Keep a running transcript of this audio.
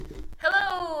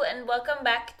welcome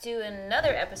back to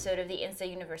another episode of the Insta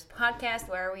Universe podcast,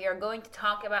 where we are going to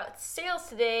talk about sales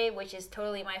today, which is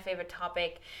totally my favorite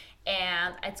topic,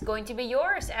 and it's going to be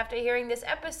yours after hearing this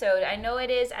episode. I know it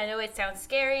is. I know it sounds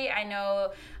scary. I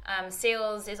know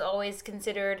sales is always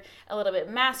considered a little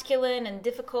bit masculine and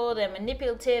difficult and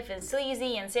manipulative and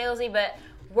sleazy and salesy, but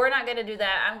we're not going to do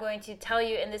that. I'm going to tell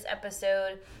you in this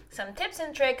episode some tips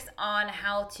and tricks on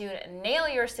how to nail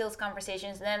your sales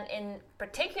conversations, then in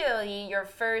particularly your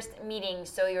first meeting,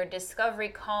 so your discovery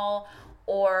call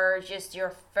or just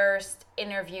your first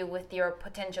interview with your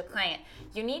potential client.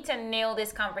 You need to nail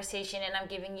this conversation, and I'm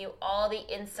giving you all the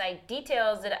inside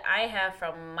details that I have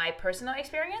from my personal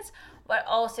experience, but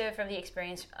also from the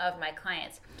experience of my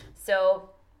clients.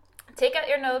 So take out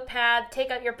your notepad,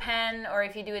 take out your pen, or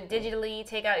if you do it digitally,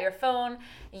 take out your phone.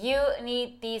 You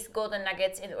need these golden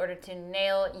nuggets in order to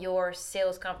nail your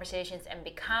sales conversations and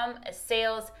become a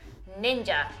sales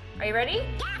ninja. Are you ready?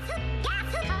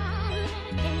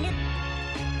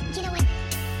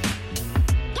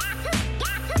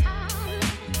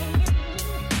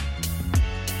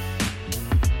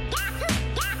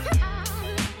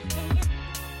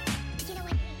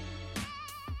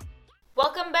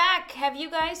 Welcome back. Have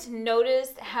you guys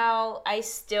noticed how I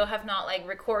still have not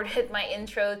recorded my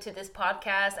intro to this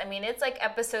podcast? I mean, it's like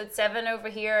episode 7 over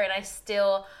here and I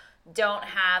still don't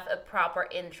have a proper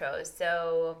intro.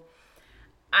 So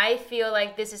I feel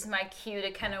like this is my cue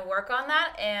to kind of work on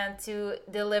that and to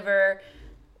deliver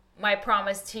my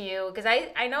promise to you. Because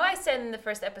I know I said in the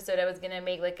first episode I was going to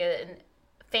make like a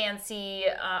fancy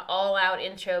all-out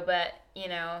intro, but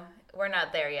we're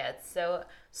not there yet. So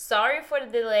sorry for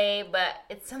the delay, but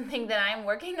it's something that I'm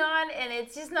working on, and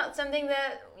it's just not something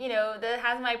that, that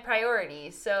has my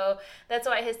priority. So that's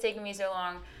why it has taken me so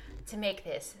long to make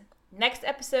this. Next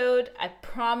episode, I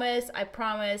promise,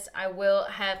 I will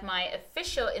have my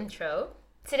official intro.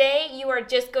 Today, you are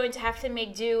just going to have to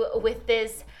make do with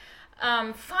this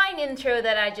fine intro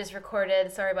that I just recorded.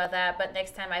 Sorry about that, but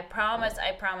next time, I promise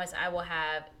I will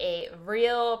have a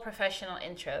real professional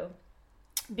intro.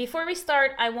 Before we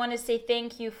start, I want to say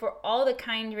thank you for all the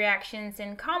kind reactions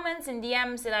and comments and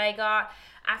DMs that I got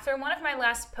after one of my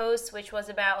last posts, which was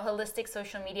about holistic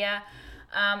social media.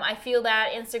 I feel that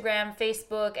Instagram,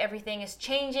 Facebook, everything is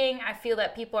changing. I feel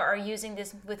that people are using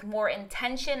this with more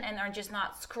intention and are just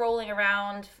not scrolling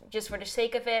around just for the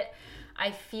sake of it.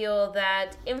 I feel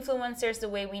that influencers, the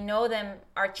way we know them,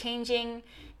 are changing,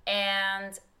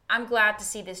 and I'm glad to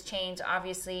see this change,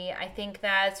 obviously. I think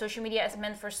that social media is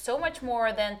meant for so much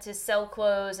more than to sell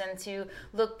clothes and to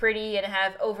look pretty and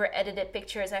have over-edited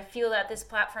pictures. I feel that this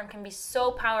platform can be so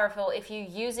powerful if you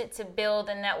use it to build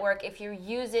a network, if you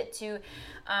use it to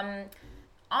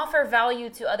offer value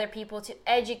to other people, to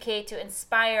educate, to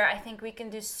inspire. I think we can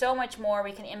do so much more.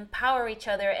 We can empower each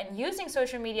other, and using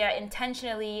social media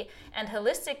intentionally and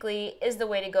holistically is the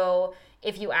way to go,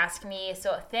 if you ask me.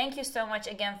 So thank you so much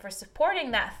again for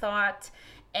supporting that thought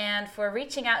and for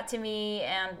reaching out to me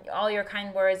and all your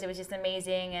kind words. It was just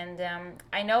amazing. And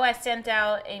I know I sent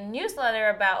out a newsletter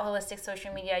about holistic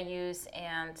social media use,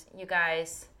 and you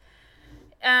guys,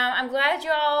 I'm glad you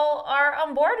all are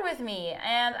on board with me,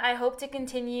 and I hope to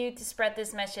continue to spread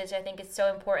this message. I think it's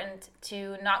so important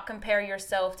to not compare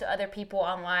yourself to other people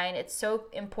online. It's so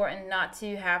important not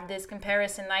to have this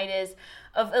comparison-itis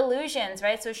of illusions,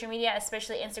 right? Social media,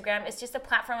 especially Instagram, is just a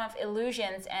platform of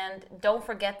illusions, and don't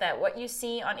forget that. What you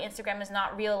see on Instagram is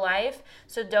not real life,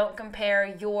 so don't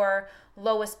compare your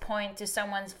lowest point to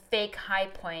someone's fake high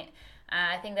point.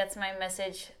 I think that's my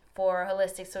message for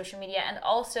holistic social media. And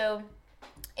also,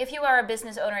 if you are a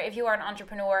business owner, if you are an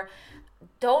entrepreneur,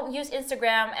 don't use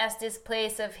Instagram as this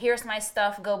place of here's my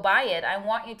stuff, go buy it. I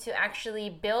want you to actually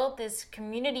build this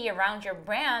community around your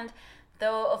brand,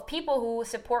 though, of people who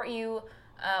support you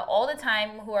all the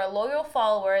time, who are loyal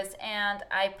followers. And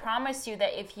I promise you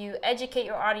that if you educate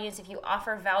your audience, if you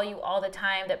offer value all the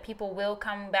time, that people will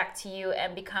come back to you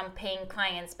and become paying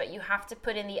clients. But you have to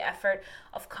put in the effort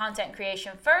of content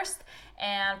creation first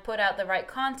and put out the right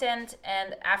content,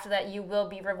 and after that you will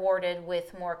be rewarded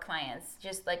with more clients.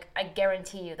 Just I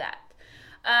guarantee you that.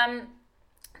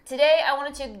 Today I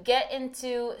wanted to get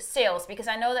into sales, because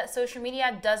I know that social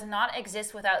media does not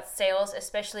exist without sales,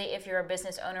 especially if you're a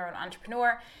business owner or an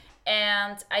entrepreneur.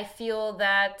 And I feel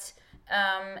that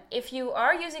if you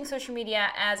are using social media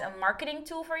as a marketing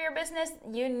tool for your business,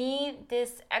 you need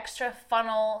this extra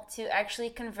funnel to actually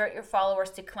convert your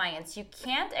followers to clients. You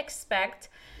can't expect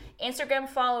Instagram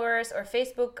followers or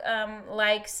Facebook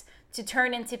likes to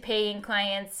turn into paying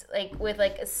clients with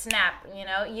a snap.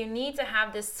 You need to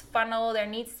have this funnel. There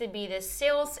needs to be this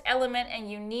sales element, and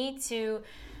you need to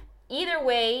either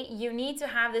way, you need to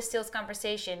have this sales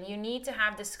conversation. You need to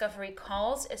have discovery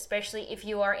calls, especially if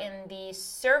you are in the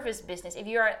service business. If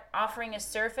you are offering a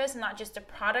service, not just a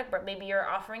product, but maybe you're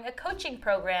offering a coaching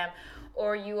program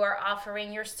or you are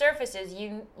offering your services,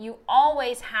 you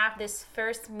always have this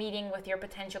first meeting with your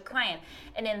potential client.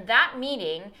 And in that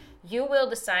meeting, you will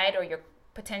decide, or your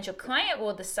potential client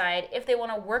will decide, if they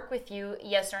want to work with you,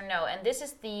 yes or no. And this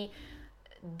is the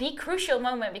crucial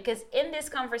moment, because in this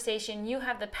conversation, you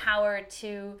have the power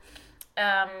to,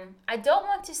 I don't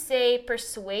want to say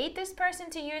persuade this person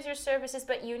to use your services,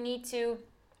 but you need to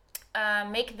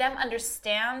make them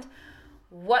understand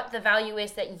what the value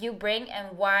is that you bring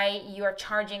and why you're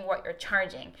charging what you're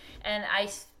charging. And I've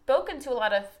spoken to a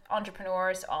lot of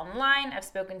entrepreneurs online. I've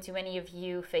spoken to many of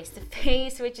you face to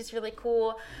face, which is really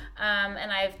cool.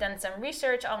 And I've done some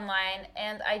research online,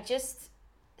 and I just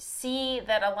see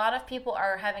that a lot of people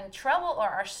are having trouble or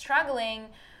are struggling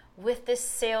with this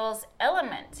sales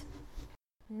element.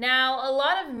 Now, a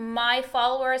lot of my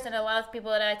followers and a lot of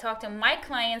people that I talk to, my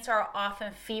clients are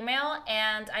often female,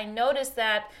 and I noticed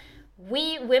that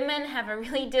we women have a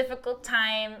really difficult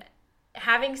time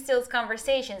having sales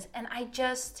conversations, and I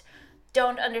just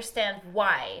don't understand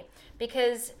why.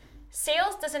 Because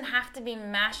sales doesn't have to be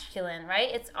masculine, right?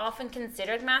 It's often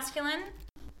considered masculine.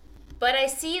 But I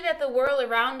see that the world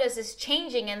around us is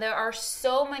changing, and there are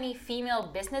so many female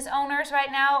business owners right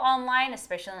now online,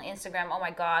 especially on Instagram. Oh my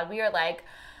God, we are like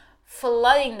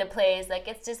flooding the place. Like,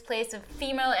 it's this place of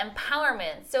female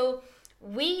empowerment. So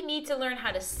we need to learn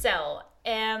how to sell.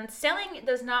 And selling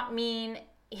does not mean,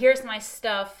 here's my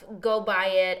stuff, go buy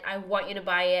it, I want you to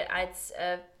buy it, it's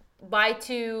buy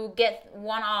two, get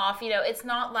one off. It's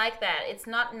not like that. It's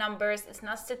not numbers, it's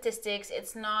not statistics,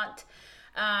 it's not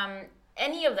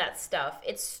any of that stuff.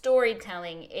 It's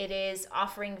storytelling, it is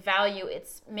offering value,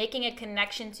 it's making a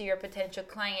connection to your potential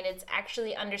client, it's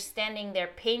actually understanding their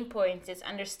pain points, it's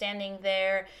understanding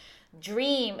their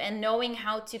dream and knowing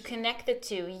how to connect the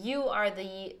two. You are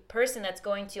the person that's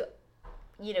going to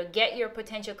get your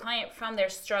potential client from their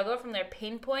struggle, from their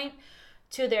pain point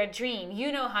to their dream.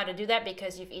 You know how to do that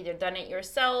because you've either done it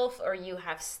yourself, or you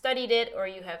have studied it, or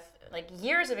you have like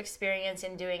years of experience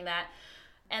in doing that.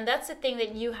 And that's the thing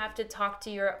that you have to talk to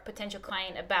your potential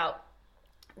client about.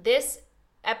 This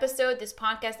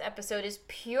podcast episode is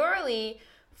purely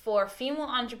for female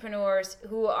entrepreneurs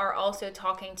who are also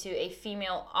talking to a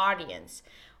female audience.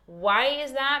 Why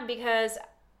is that? Because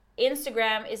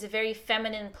Instagram is a very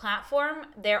feminine platform.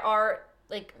 There are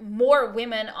like more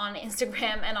women on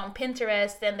Instagram and on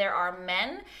Pinterest than there are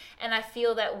men. And I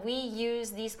feel that we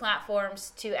use these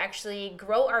platforms to actually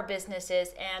grow our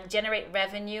businesses and generate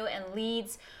revenue and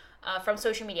leads from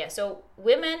social media. So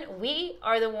women, we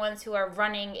are the ones who are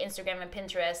running Instagram and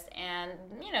Pinterest, and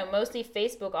mostly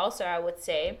Facebook also, I would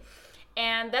say.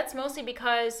 And that's mostly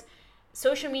because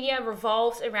social media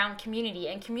revolves around community,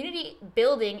 and community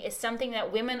building is something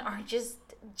that women are just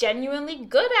genuinely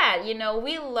good at.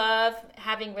 We love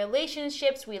having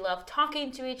relationships, we love talking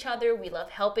to each other, we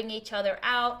love helping each other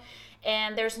out,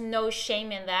 and there's no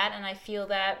shame in that. And I feel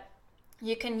that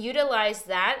you can utilize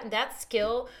that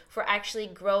skill for actually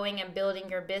growing and building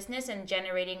your business and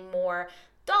generating more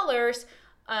dollars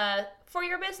for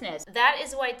your business. That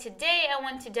is why today I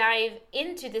want to dive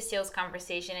into the sales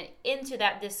conversation and into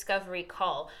that discovery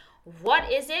call.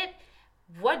 What is it?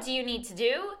 What do you need to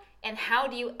do? And how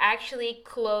do you actually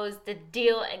close the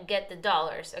deal and get the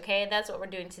dollars? Okay, that's what we're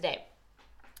doing today.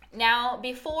 Now,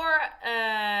 before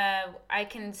I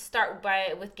can start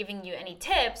with giving you any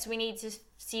tips, we need to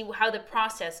see how the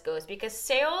process goes, because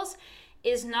sales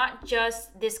is not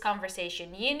just this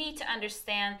conversation. You need to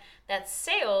understand that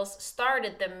sales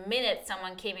started the minute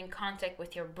someone came in contact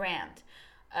with your brand,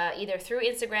 either through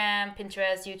Instagram,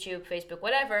 Pinterest, YouTube, Facebook,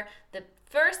 whatever. The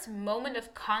first moment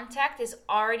of contact is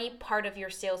already part of your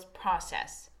sales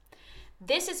process.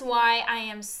 This is why I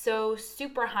am so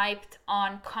super hyped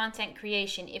on content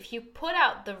creation. If you put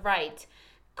out the right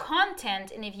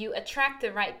content and if you attract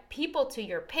the right people to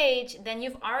your page, then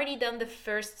you've already done the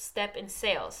first step in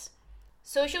sales.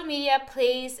 Social media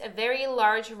plays a very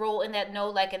large role in that know,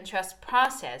 like, and trust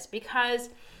process, because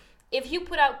if you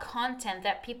put out content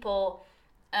that people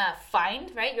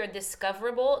find, right, you're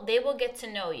discoverable, they will get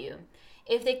to know you.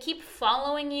 If they keep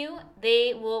following you,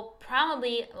 they will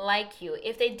probably like you.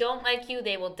 If they don't like you,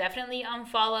 they will definitely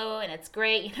unfollow, and it's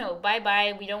great.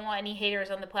 Bye-bye. We don't want any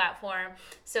haters on the platform.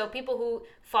 So people who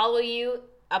follow you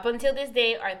up until this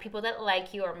day are people that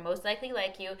like you, or most likely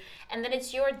like you. And then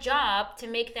it's your job to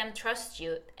make them trust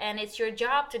you. And it's your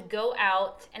job to go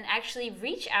out and actually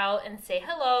reach out and say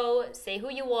hello, say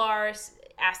who you are,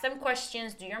 ask them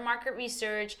questions, do your market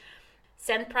research,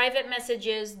 send private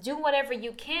messages, do whatever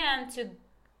you can to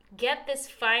get this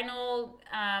final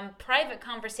private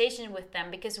conversation with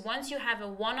them, because once you have a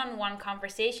one-on-one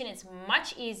conversation, it's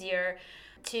much easier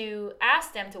to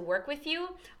ask them to work with you.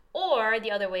 Or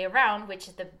the other way around, which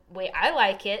is the way I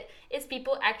like it, is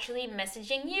people actually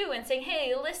messaging you and saying,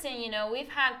 hey, listen, we've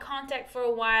had contact for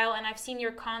a while and I've seen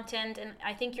your content and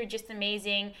I think you're just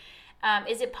amazing.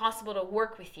 Is it possible to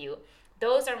work with you?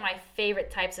 Those are my favorite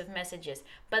types of messages.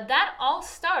 But that all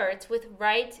starts with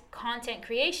right content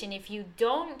creation. If you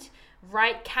don't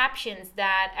write captions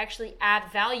that actually add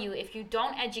value, if you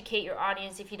don't educate your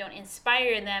audience, if you don't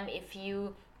inspire them, if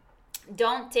you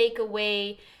don't take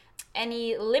away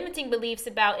any limiting beliefs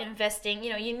about investing,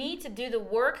 you need to do the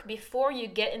work before you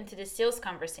get into the sales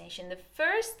conversation. The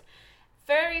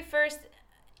very first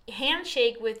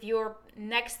handshake with your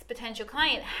next potential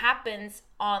client happens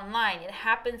online. It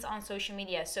happens on social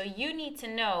media. So you need to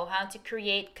know how to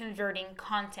create converting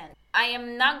content. I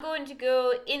am not going to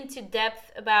go into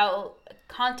depth about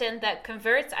content that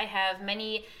converts. I have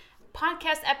many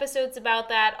podcast episodes about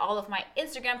that. All of my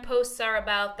Instagram posts are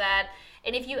about that.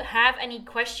 And if you have any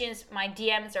questions, my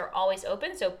DMs are always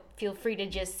open. So feel free to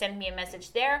just send me a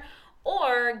message there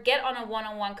or get on a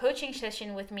one-on-one coaching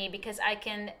session with me, because I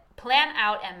can plan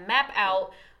out and map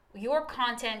out your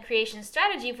content creation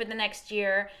strategy for the next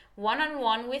year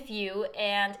one-on-one with you.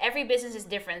 And every business is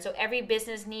different. So every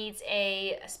business needs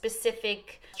a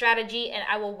specific strategy, and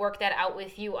I will work that out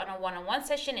with you on a one-on-one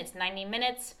session. It's 90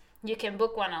 minutes. You can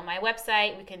book one on my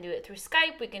website. We can do it through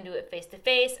Skype. We can do it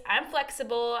face-to-face. I'm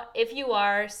flexible if you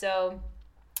are. So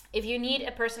if you need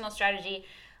a personal strategy,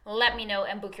 let me know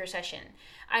and book your session.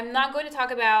 I'm not going to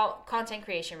talk about content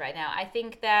creation right now. I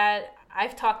think that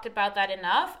I've talked about that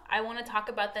enough. I want to talk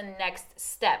about the next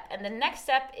step. And the next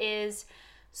step is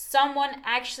someone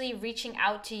actually reaching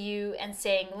out to you and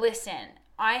saying, listen,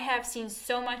 I have seen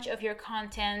so much of your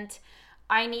content.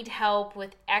 I need help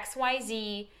with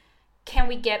XYZ. Can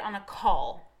we get on a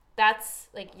call? That's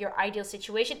like your ideal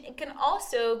situation. It can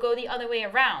also go the other way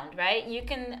around, right? You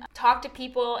can talk to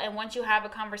people, and once you have a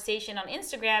conversation on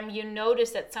Instagram, you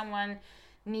notice that someone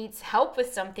needs help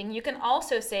with something. You can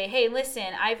also say, hey, listen,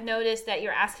 I've noticed that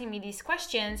you're asking me these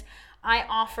questions. I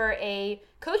offer a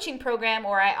coaching program,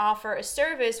 or I offer a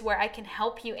service where I can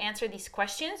help you answer these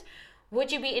questions.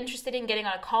 Would you be interested in getting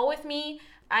on a call with me?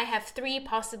 I have 3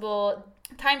 possible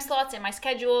time slots in my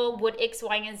schedule. Would X,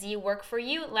 Y, and Z work for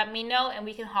you? Let me know and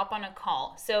we can hop on a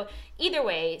call. So either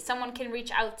way, someone can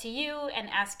reach out to you and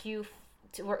ask you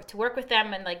to work with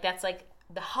them. And that's like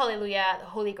the hallelujah, the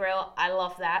holy grail. I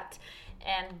love that.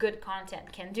 And good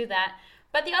content can do that.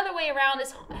 But the other way around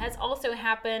has also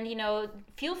happened.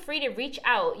 Feel free to reach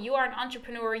out. You are an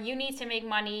entrepreneur. You need to make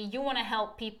money. You want to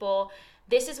help people.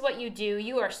 This is what you do.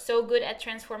 You are so good at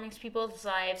transforming people's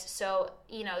lives. So,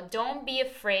 don't be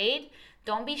afraid.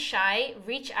 Don't be shy.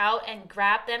 Reach out and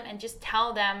grab them and just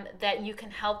tell them that you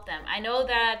can help them. I know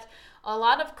that a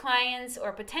lot of clients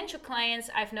or potential clients,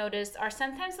 I've noticed, are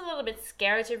sometimes a little bit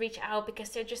scared to reach out because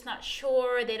they're just not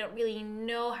sure. They don't really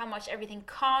know how much everything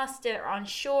costs. They're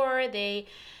unsure. They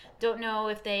don't know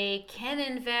if they can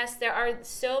invest. There are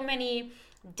so many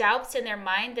doubts in their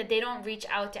mind that they don't reach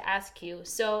out to ask you.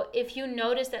 So if you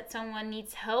notice that someone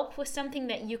needs help with something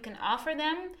that you can offer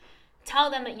them,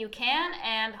 tell them that you can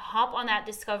and hop on that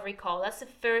discovery call. That's the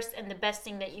first and the best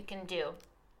thing that you can do.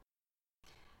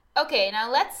 Okay, now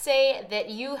let's say that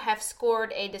you have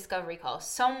scored a discovery call.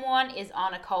 Someone is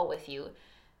on a call with you.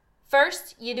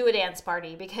 First, you do a dance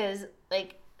party, because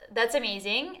that's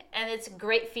amazing and it's a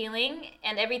great feeling.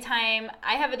 And every time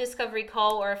I have a discovery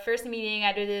call or a first meeting,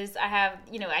 I do this. I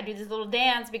do this little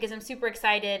dance because I'm super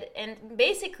excited. And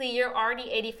basically, you're already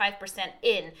 85%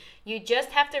 in. You just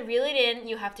have to reel it in.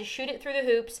 You have to shoot it through the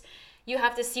hoops. You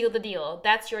have to seal the deal.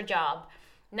 That's your job.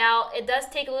 Now, it does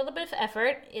take a little bit of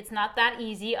effort. It's not that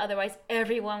easy. Otherwise,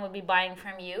 everyone would be buying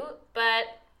from you. But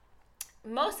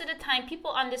most of the time,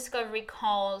 people on discovery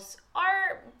calls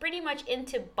are pretty much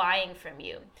into buying from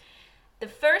you. The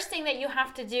first thing that you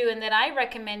have to do, and that I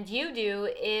recommend you do,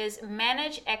 is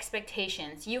manage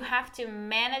expectations. You have to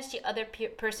manage the other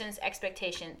person's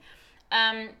expectation.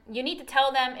 You need to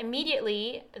tell them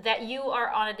immediately that you are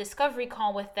on a discovery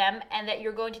call with them and that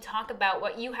you're going to talk about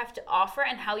what you have to offer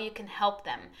and how you can help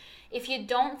them. If you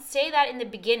don't say that in the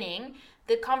beginning,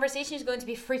 the conversation is going to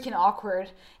be freaking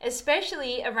awkward,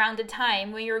 especially around the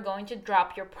time when you're going to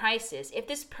drop your prices. If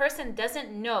this person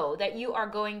doesn't know that you are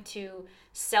going to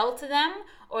sell to them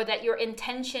or that your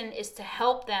intention is to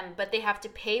help them, but they have to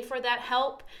pay for that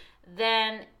help,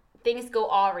 then things go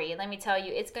awry. Let me tell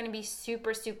you, it's going to be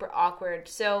super, super awkward.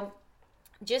 So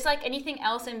just like anything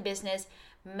else in business,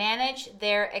 Manage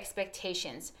their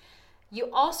expectations. You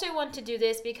also want to do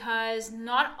this because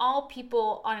not all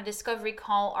people on a discovery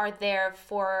call are there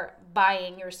for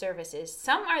buying your services.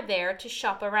 Some are there to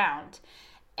shop around.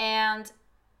 And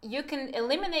you can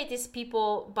eliminate these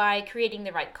people by creating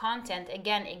the right content.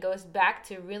 Again, it goes back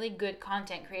to really good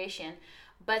content creation.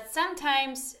 But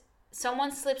sometimes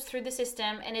someone slips through the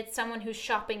system and it's someone who's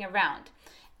shopping around.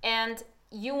 And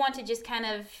you want to just kind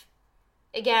of,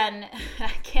 again,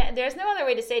 there's no other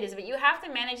way to say this, but you have to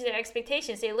manage their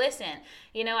expectations. Say, listen,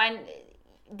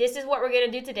 this is what we're going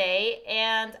to do today,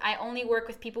 and I only work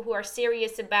with people who are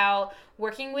serious about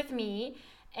working with me,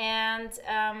 and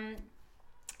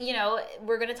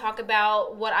we're going to talk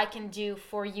about what I can do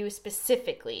for you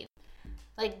specifically.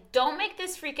 Like, don't make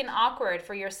this freaking awkward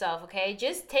for yourself, okay?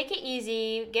 Just take it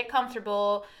easy, get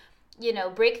comfortable,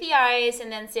 break the ice,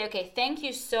 and then say, okay, thank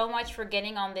you so much for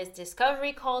getting on this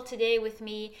discovery call today with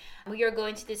me. We are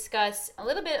going to discuss a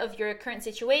little bit of your current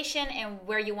situation and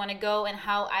where you want to go and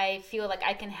how I feel like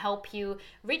I can help you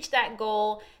reach that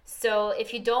goal. So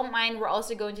if you don't mind, we're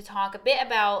also going to talk a bit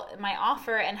about my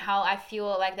offer and how I feel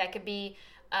like that could be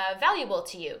valuable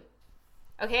to you.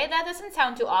 Okay, that doesn't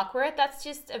sound too awkward. That's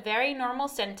just a very normal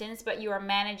sentence, but you are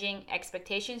managing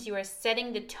expectations. You are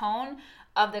setting the tone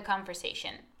of the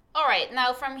conversation. All right,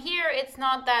 now from here, it's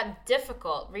not that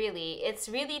difficult, really. It's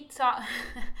really,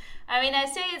 I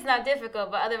say it's not difficult,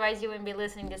 but otherwise you wouldn't be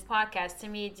listening to this podcast. To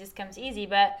me, it just comes easy.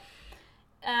 But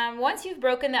once you've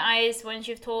broken the ice, once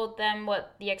you've told them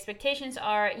what the expectations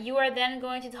are, you are then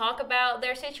going to talk about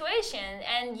their situation.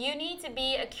 And you need to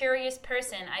be a curious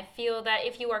person. I feel that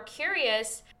if you are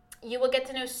curious, you will get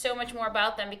to know so much more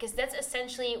about them, because that's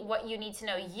essentially what you need to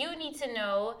know. You need to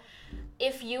know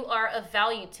if you are of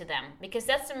value to them, because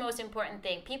that's the most important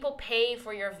thing. People pay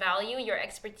for your value, your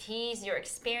expertise, your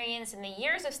experience, and the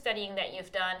years of studying that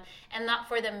you've done, and not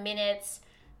for the minutes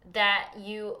that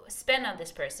you spend on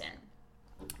this person.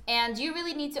 And you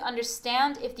really need to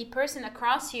understand if the person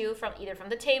across you, from either from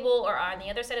the table or on the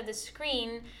other side of the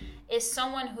screen, is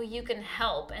someone who you can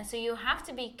help. And so you have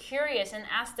to be curious and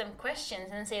ask them questions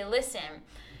and say, listen,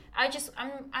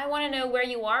 I want to know where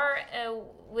you are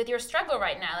with your struggle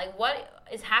right now. Like, what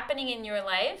is happening in your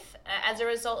life as a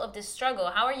result of this struggle?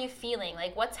 How are you feeling?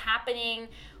 Like, what's happening?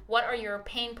 What are your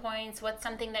pain points? What's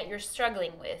something that you're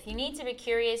struggling with? You need to be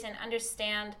curious and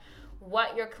understand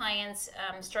what your clients'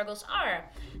 struggles are.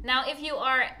 Now, if you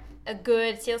are a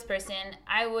good salesperson,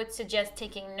 I would suggest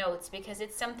taking notes, because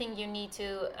it's something you need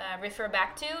to refer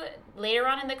back to later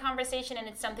on in the conversation, and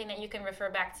it's something that you can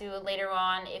refer back to later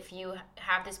on if you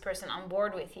have this person on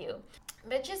board with you.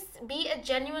 But just be a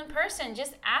genuine person.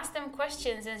 Just ask them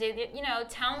questions and say,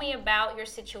 tell me about your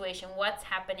situation. What's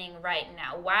happening right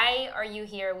now? Why are you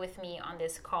here with me on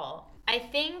this call? I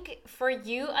think for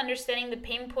you, understanding the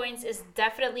pain points is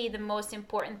definitely the most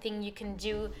important thing you can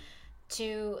do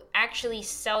to actually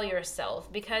sell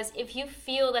yourself. Because if you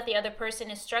feel that the other person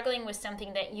is struggling with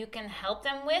something that you can help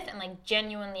them with, and like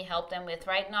genuinely help them with,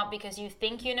 right? Not because you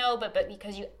think you know, but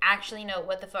because you actually know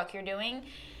what the fuck you're doing.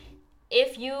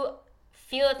 If you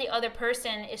feel that the other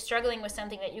person is struggling with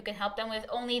something that you can help them with,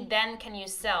 only then can you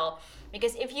sell.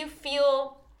 Because if you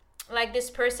feel like this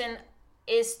person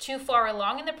is too far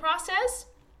along in the process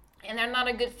and they're not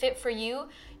a good fit for you,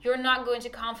 you're not going to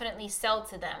confidently sell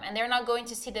to them, and they're not going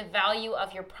to see the value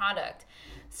of your product.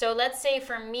 So let's say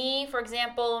for me, for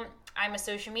example, I'm a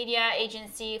social media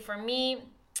agency. For me,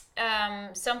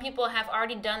 some people have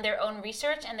already done their own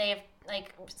research, and they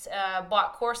have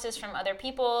bought courses from other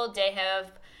people. They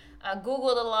have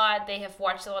Googled a lot. They have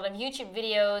watched a lot of YouTube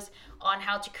videos on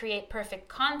how to create perfect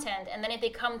content. And then if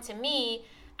they come to me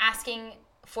asking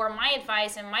for my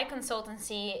advice and my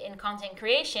consultancy in content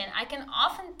creation, I can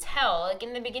often tell, like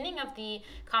in the beginning of the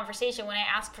conversation when I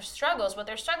ask for struggles, what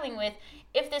they're struggling with,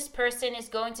 if this person is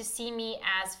going to see me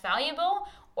as valuable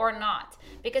or not.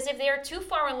 Because if they are too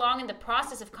far along in the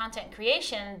process of content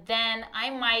creation, then I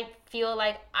might feel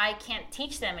like I can't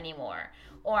teach them anymore,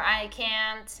 or I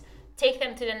can't take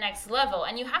them to the next level.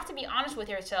 And you have to be honest with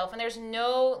yourself, and there's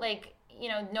no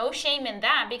no shame in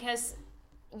that, because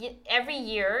every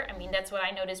year, that's what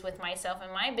I notice with myself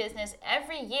and my business,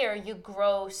 every year you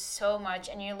grow so much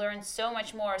and you learn so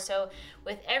much more. So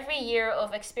with every year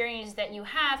of experience that you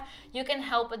have, you can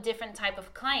help a different type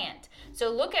of client. So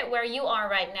look at where you are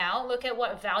right now, look at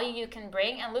what value you can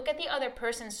bring, and look at the other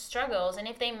person's struggles, and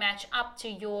if they match up to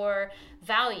your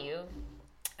value.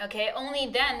 Okay, only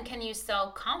then can you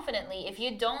sell confidently. If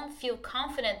you don't feel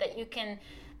confident that you can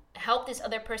help this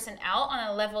other person out on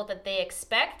a level that they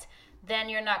expect, then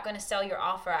you're not going to sell your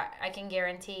offer. I can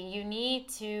guarantee. You need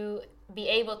to be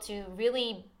able to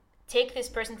really take this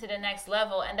person to the next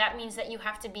level. And that means that you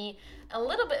have to be a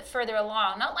little bit further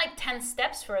along, not like 10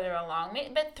 steps further along,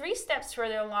 but 3 steps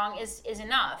further along is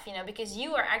enough, because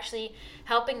you are actually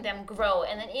helping them grow.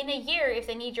 And then in a year, if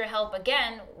they need your help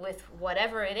again with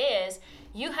whatever it is,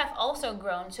 you have also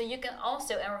grown, so you can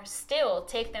also and still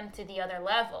take them to the other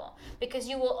level, because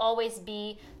you will always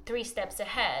be 3 steps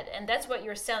ahead. And that's what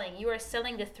you're selling. You are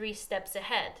selling the 3 steps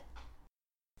ahead.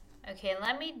 Okay,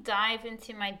 let me dive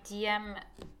into my DM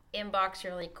inbox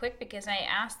really quick, because I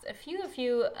asked a few of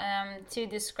you to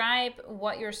describe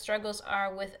what your struggles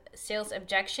are with sales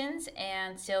objections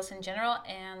and sales in general,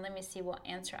 and let me see what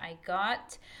answer I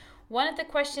got. One of the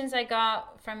questions I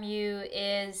got from you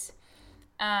is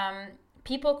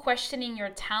people questioning your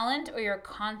talent or your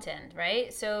content,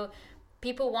 right? So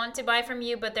people want to buy from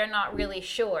you, but they're not really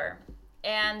sure.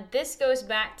 And this goes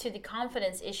back to the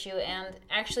confidence issue and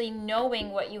actually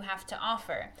knowing what you have to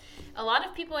offer. A lot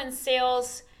of people in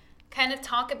sales kind of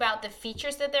talk about the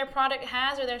features that their product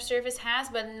has or their service has,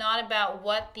 but not about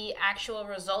what the actual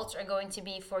results are going to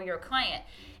be for your client.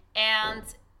 And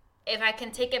if I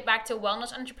can take it back to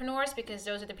wellness entrepreneurs, because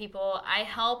those are the people I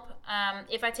help,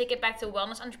 if I take it back to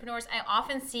wellness entrepreneurs, I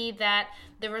often see that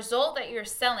the result that you're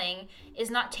selling is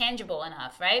not tangible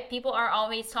enough, right? People are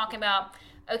always talking about,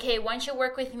 okay, once you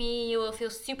work with me, you will feel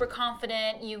super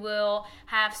confident, you will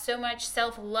have so much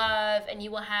self-love, and you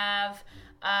will have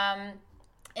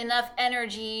enough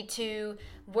energy to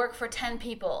work for 10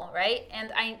 people, right?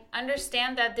 And I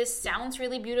understand that this sounds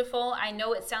really beautiful. I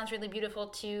know it sounds really beautiful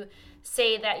to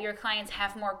say that your clients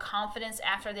have more confidence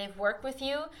after they've worked with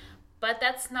you, but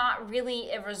that's not really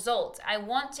a result. I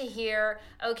want to hear,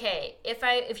 okay,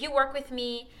 if you work with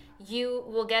me, you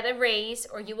will get a raise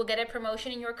or you will get a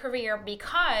promotion in your career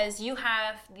because you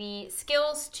have the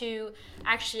skills to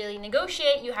actually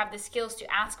negotiate, you have the skills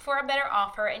to ask for a better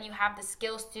offer, and you have the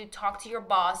skills to talk to your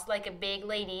boss like a big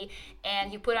lady,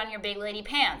 and you put on your big lady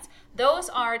pants. Those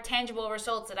are tangible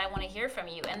results that I want to hear from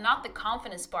you, and not the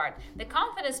confidence part. The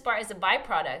confidence part is a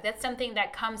byproduct. That's something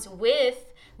that comes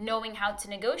with knowing how to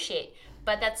negotiate,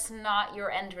 but that's not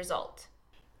your end result.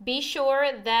 Be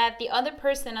sure that the other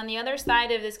person on the other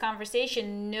side of this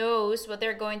conversation knows what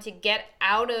they're going to get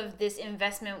out of this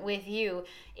investment with you.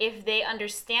 If they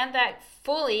understand that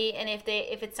fully, and if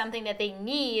it's something that they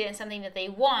need and something that they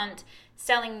want,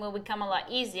 selling will become a lot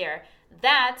easier.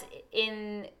 That,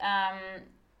 in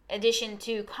addition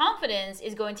to confidence,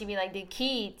 is going to be like the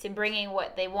key to bringing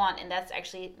what they want, and that's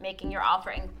actually making your offer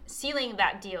and sealing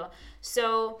that deal.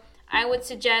 So I would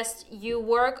suggest you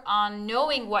work on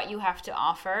knowing what you have to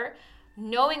offer,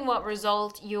 knowing what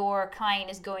result your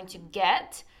client is going to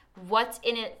get, what's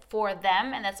in it for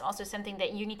them, and that's also something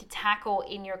that you need to tackle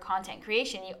in your content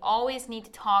creation. You always need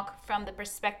to talk from the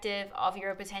perspective of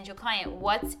your potential client.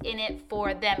 What's in it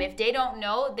for them? If they don't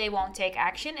know, they won't take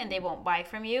action and they won't buy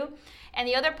from you. And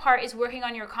the other part is working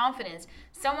on your confidence.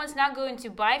 Someone's not going to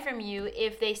buy from you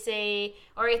if they say,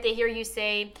 or if they hear you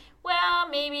say, well,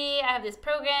 maybe I have this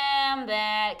program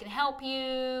that can help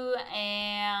you,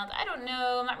 and I don't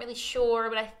know, I'm not really sure,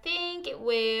 but I think it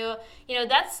will.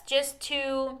 That's just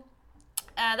too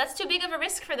big of a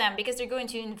risk for them, because they're going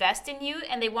to invest in you,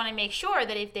 and they want to make sure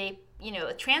that if they,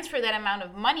 transfer that amount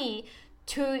of money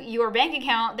to your bank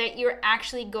account, that you're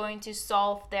actually going to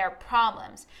solve their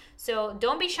problems. So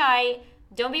don't be shy,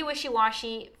 don't be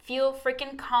wishy-washy, feel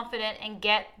freaking confident, and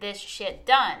get this shit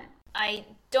done. I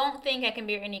don't think I can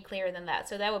be any clearer than that.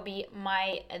 So that would be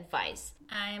my advice.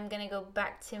 I'm going to go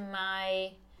back to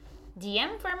my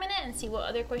DM for a minute and see what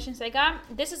other questions I got.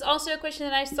 This is also a question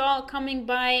that I saw coming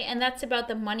by, and that's about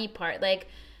the money part.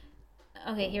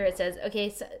 Okay, here it says,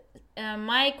 so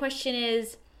my question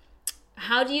is,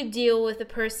 how do you deal with a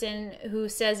person who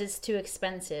says it's too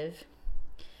expensive?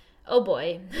 Oh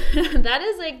boy, that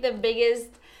is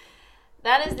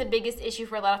the biggest issue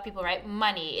for a lot of people, right?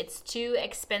 Money. It's too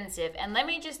expensive. And let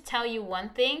me just tell you one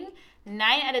thing.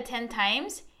 9 out of 10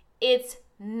 times, it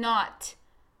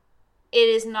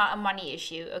is not a money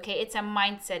issue, okay? It's a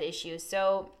mindset issue.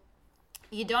 So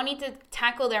you don't need to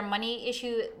tackle their money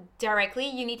issue directly.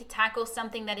 You need to tackle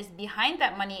something that is behind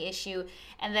that money issue,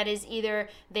 and that is either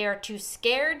they are too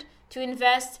scared to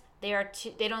invest,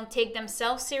 they don't take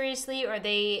themselves seriously, or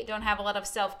they don't have a lot of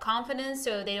self-confidence,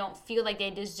 so they don't feel like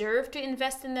they deserve to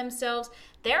invest in themselves.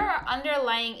 There are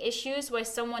underlying issues why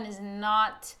someone is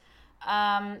not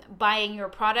buying your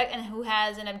product and who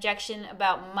has an objection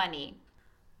about money.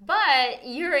 But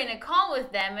you're in a call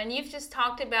with them and you've just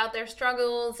talked about their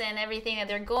struggles and everything that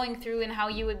they're going through and how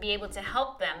you would be able to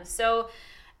help them. So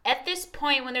At this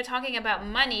point, when they're talking about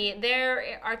money,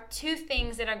 there are two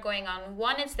things that are going on.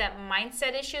 One is that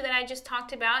mindset issue that I just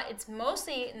talked about. It's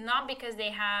mostly not because they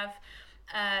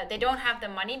don't have the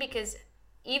money, because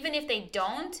even if they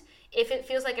don't, if it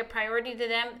feels like a priority to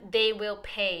them, they will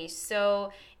pay.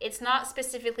 So it's not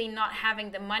specifically not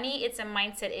having the money, it's a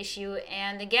mindset issue.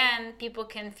 And again, people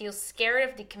can feel scared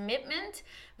of the commitment,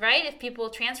 right? If people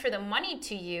transfer the money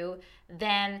to you,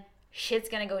 then shit's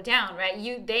gonna go down,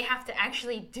 right? They have to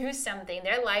actually do something.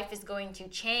 Their life is going to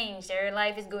change. Their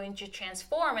life is going to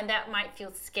transform, and that might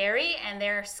feel scary, and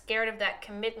they're scared of that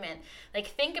commitment. Like,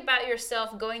 think about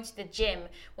yourself going to the gym.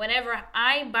 Whenever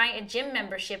I buy a gym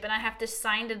membership and I have to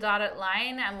sign the dotted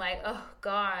line, I'm like, oh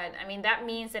God. I mean, that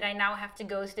means that I now have to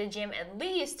go to the gym at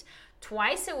least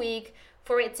twice a week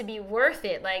for it to be worth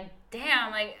it. Like,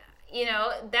 damn, like,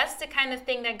 that's the kind of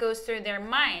thing that goes through their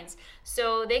minds.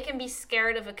 So they can be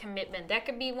scared of a commitment. That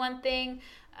could be one thing.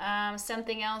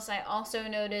 Something else I also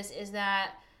notice is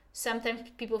that sometimes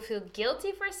people feel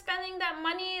guilty for spending that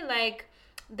money. Like,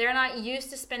 they're not used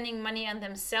to spending money on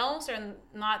themselves, or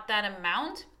not that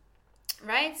amount,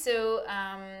 right? So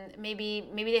maybe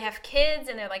they have kids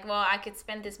and they're like, well, I could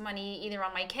spend this money either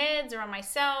on my kids or on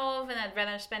myself, and I'd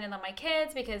rather spend it on my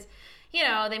kids because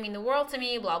they mean the world to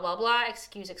me, blah, blah, blah,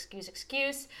 excuse.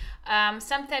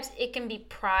 Sometimes it can be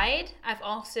pride. I've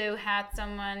also had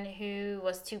someone who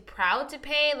was too proud to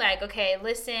pay. Like, okay,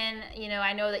 listen,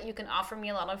 I know that you can offer me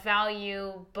a lot of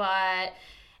value, but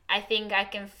I think I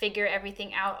can figure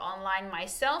everything out online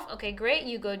myself. Okay, great,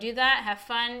 you go do that, have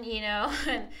fun,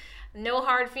 no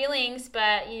hard feelings,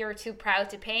 but you're too proud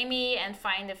to pay me and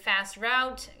find a fast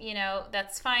route,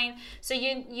 that's fine. So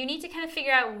you need to kind of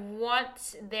figure out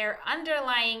what their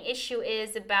underlying issue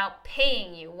is about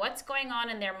paying you, what's going on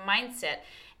in their mindset.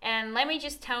 And let me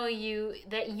just tell you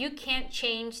that you can't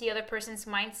change the other person's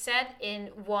mindset in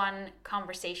one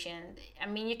conversation. I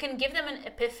mean, you can give them an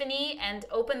epiphany and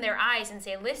open their eyes and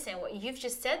say, listen, what you've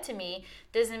just said to me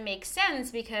doesn't make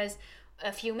sense, because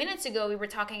a few minutes ago we were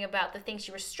talking about the things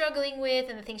you were struggling with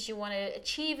and the things you want to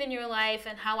achieve in your life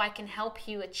and how I can help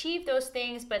you achieve those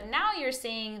things, but now you're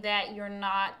saying that you're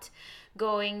not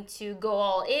going to go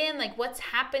all in. Like, what's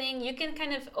happening? You can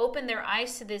kind of open their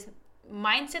eyes to this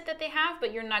mindset that they have,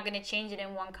 but you're not going to change it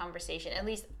in one conversation. At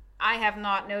least I have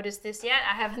not noticed this yet.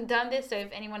 I haven't done this, so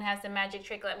if anyone has the magic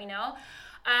trick, let me know.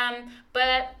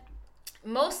 But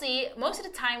most of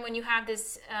the time when you have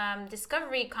this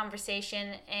discovery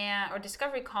conversation or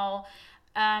discovery call,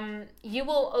 you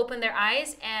will open their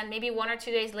eyes, and maybe 1 or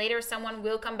 2 days later someone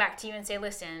will come back to you and say,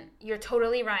 listen, you're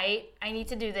totally right, I need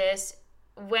to do this,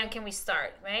 when can we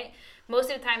start, right? Most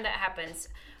of the time that happens.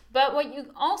 But what you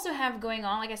also have going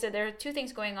on, like I said, there are two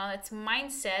things going on. It's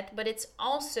mindset, but it's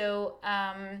also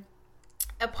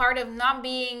a part of not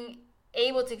being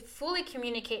able to fully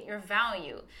communicate your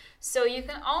value. So you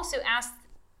can also ask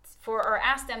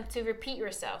them to repeat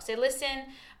yourself. Say, listen,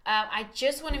 I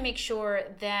just want to make sure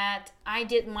that I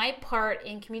did my part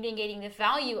in communicating the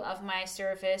value of my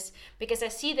service, because I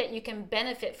see that you can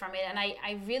benefit from it, and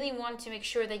I really want to make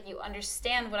sure that you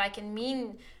understand what I can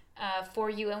mean for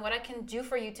you and what I can do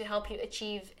for you to help you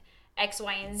achieve X,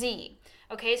 Y, and Z.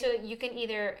 Okay, so you can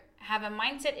either have a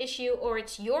mindset issue or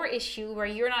it's your issue where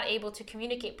you're not able to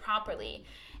communicate properly.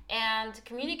 And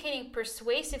communicating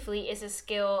persuasively is a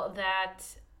skill that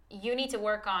you need to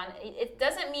work on. It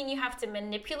doesn't mean you have to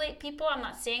manipulate people. I'm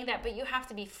not saying that, but you have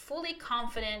to be fully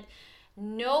confident,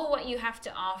 know what you have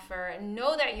to offer,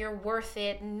 know that you're worth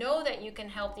it, know that you can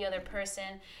help the other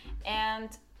person,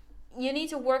 and you need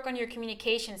to work on your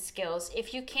communication skills.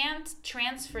 If you can't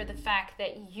transfer the fact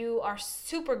that you are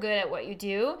super good at what you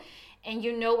do and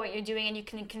you know what you're doing and you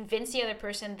can convince the other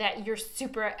person that you're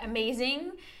super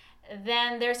amazing,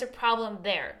 then there's a problem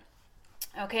there.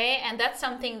 Okay, and that's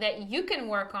something that you can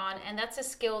work on, and that's a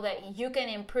skill that you can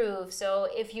improve. So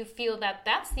if you feel that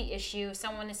that's the issue,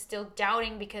 someone is still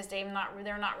doubting because they're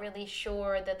not really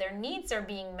sure that their needs are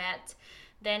being met,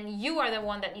 then you are the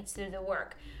one that needs to do the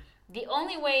work. The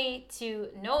only way to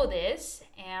know this,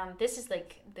 and this is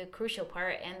like the crucial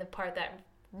part and the part that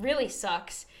really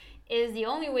sucks, is the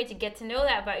only way to get to know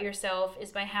that about yourself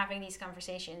is by having these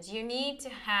conversations. You need to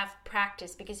have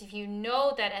practice, because if you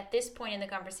know that at this point in the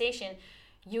conversation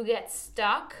you get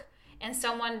stuck and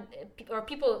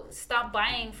people stop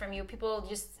buying from you, people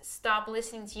just stop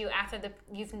listening to you after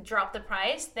you've dropped the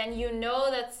price, then you know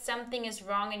that something is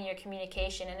wrong in your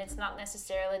communication, and it's not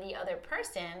necessarily the other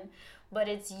person, but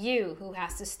it's you who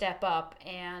has to step up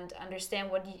and understand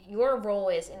what your role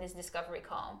is in this discovery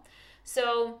call.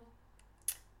 So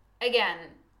again,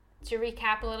 to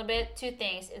recap a little bit, two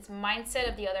things. It's mindset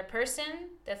of the other person.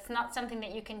 That's not something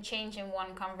that you can change in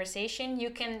one conversation. You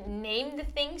can name the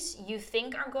things you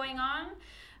think are going on.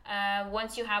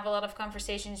 Once you have a lot of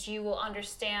conversations, you will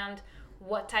understand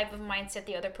what type of mindset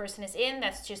the other person is in.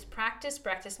 That's just practice.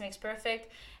 Practice makes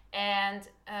perfect. And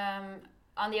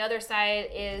on the other side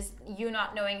is you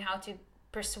not knowing how to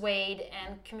persuade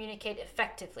and communicate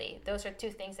effectively. Those are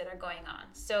two things that are going on.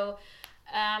 So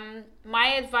my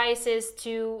advice is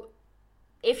to,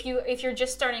 if you're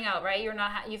just starting out, right?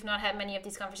 You've not had many of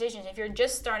these conversations. If you're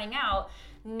just starting out,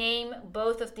 name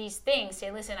both of these things.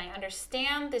 Say, listen, I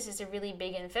understand this is a really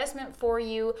big investment for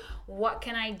you. What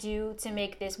can I do to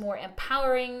make this more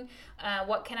empowering?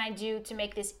 What can I do to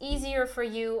make this easier for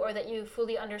you, or that you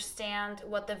fully understand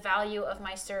what the value of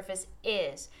my service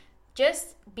is?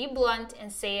 Just be blunt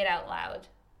and say it out loud.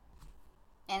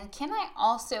 And can I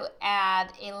also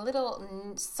add a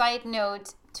little side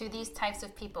note to these types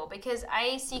of people? Because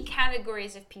I see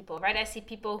categories of people, right? I see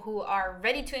people who are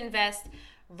ready to invest,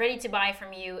 ready to buy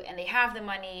from you, and they have the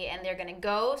money and they're going to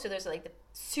go. So there's like the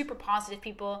super positive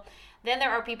people. Then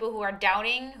there are people who are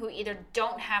doubting, who either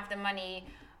don't have the money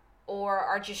or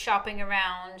are just shopping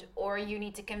around, or you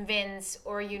need to convince,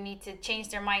 or you need to change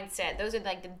their mindset. Those are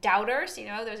like the doubters,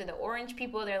 those are the orange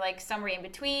people. They're like somewhere in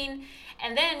between.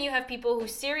 And then you have people who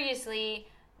seriously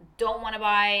don't want to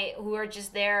buy, who are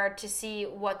just there to see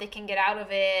what they can get out of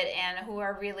it, and who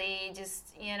are really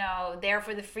just, there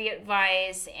for the free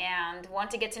advice and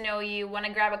want to get to know you, want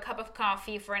to grab a cup of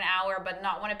coffee for an hour, but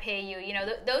not want to pay you.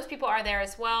 Those people are there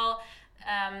as well.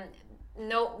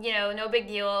 No big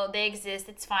deal. They exist.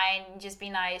 It's fine. Just be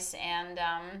nice and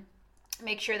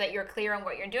make sure that you're clear on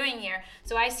what you're doing here.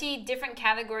 So I see different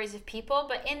categories of people,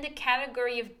 but in the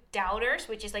category of doubters,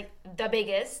 which is like the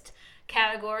biggest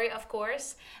category, of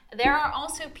course, there are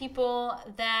also people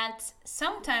that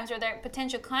sometimes are their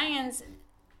potential clients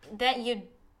that you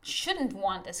shouldn't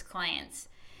want as clients.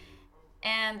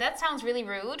 And that sounds really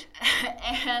rude,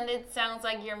 and it sounds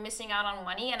like you're missing out on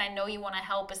money, and I know you want to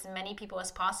help as many people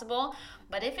as possible,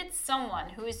 but if it's someone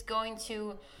who is going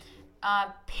to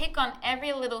pick on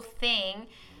every little thing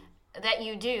that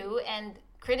you do and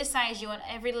criticize you on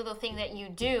every little thing that you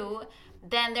do,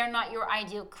 then they're not your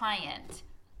ideal client.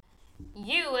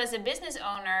 You, as a business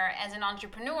owner, as an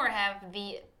entrepreneur, have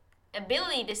the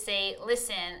ability to say,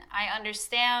 listen, I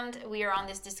understand we are on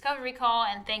this discovery call,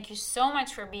 and thank you so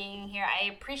much for being here. I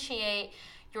appreciate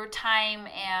your time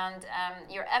and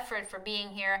your effort for being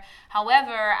here.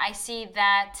 However, I see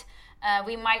that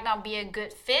we might not be a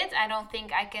good fit. I don't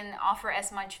think I can offer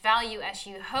as much value as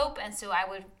you hope, and so I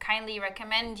would kindly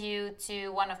recommend you to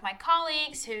one of my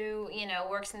colleagues who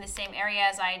works in the same area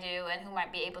as I do, and who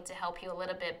might be able to help you a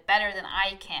little bit better than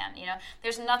I can.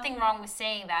 There's nothing wrong with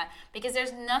saying that, because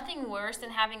there's nothing worse than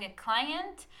having a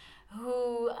client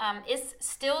who is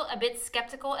still a bit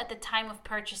skeptical at the time of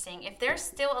purchasing. If they're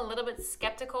still a little bit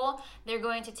skeptical, they're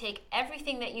going to take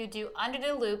everything that you do under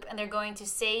the loop, and they're going to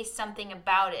say something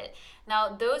about it.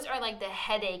 Now, those are like the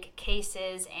headache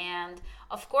cases, and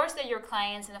of course they're your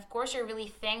clients, and of course you're really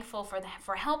thankful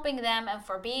for helping them and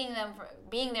for being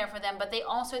there for them, but they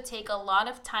also take a lot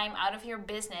of time out of your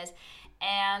business,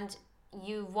 and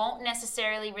you won't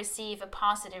necessarily receive a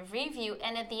positive review.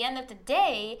 And at the end of the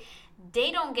day,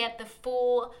 they don't get the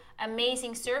full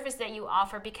amazing service that you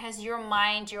offer, because your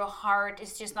mind, your heart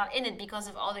is just not in it because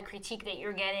of all the critique that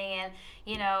you're getting. And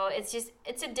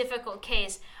it's a difficult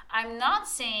case. I'm not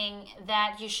saying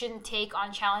that you shouldn't take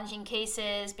on challenging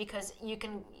cases, because you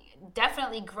can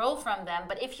definitely grow from them.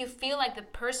 But if you feel like the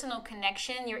personal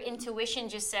connection, your intuition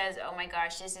just says, oh my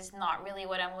gosh, this is not really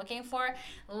what I'm looking for,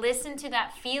 listen to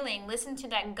that feeling, listen to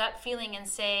that gut feeling, and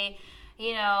say,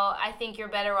 I think you're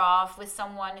better off with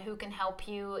someone who can help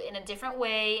you in a different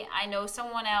way. I know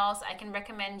someone else, I can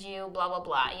recommend you, blah, blah,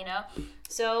 blah,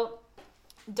 So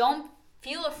don't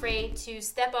feel afraid to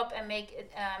step up and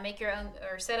make your own,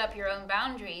 or set up your own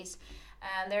boundaries.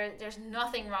 There's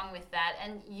nothing wrong with that.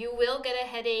 And you will get a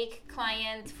headache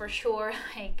client for sure.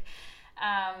 I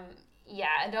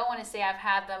don't want to say I've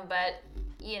had them, but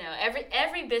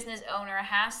every business owner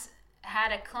has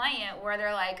had a client where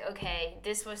they're like, okay,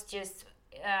 this was just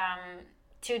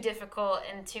too difficult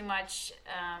and too much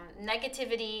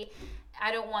negativity.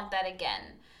 I don't want that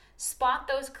again. Spot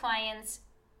those clients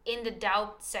in the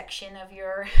doubt section of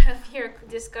your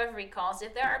discovery calls.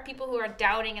 If there are people who are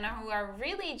doubting and who are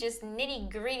really just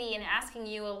nitty-gritty and asking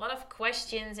you a lot of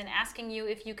questions and asking you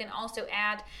if you can also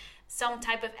add some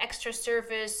type of extra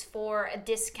service for a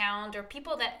discount, or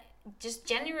people that just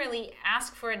generally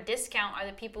ask for a discount, are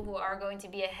the people who are going to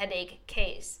be a headache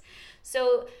case.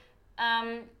 So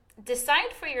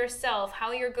decide for yourself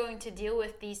how you're going to deal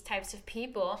with these types of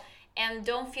people, and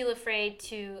don't feel afraid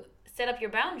to set up your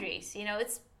boundaries.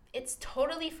 It's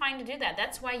totally fine to do that.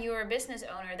 That's why you're a business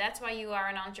owner. That's why you are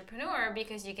an entrepreneur,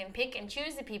 because you can pick and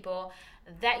choose the people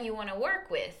that you want to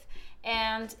work with,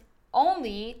 and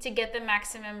only to get the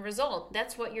maximum result.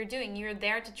 That's what you're doing. You're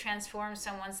there to transform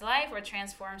someone's life or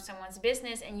transform someone's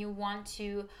business, and you want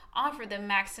to offer the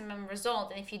maximum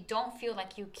result. And if you don't feel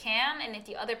like you can, and if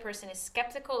the other person is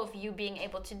skeptical of you being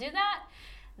able to do that,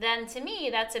 then to me,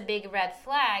 that's a big red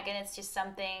flag, and it's just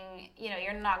something,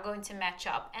 you're not going to match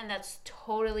up, and that's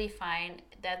totally fine.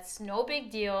 That's no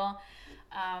big deal.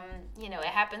 It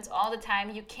happens all the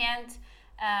time. You can't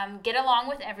get along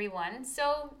with everyone,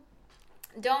 so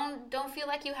don't feel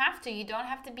like you have to. You don't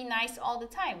have to be nice all the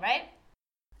time, right?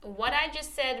 What I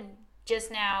just said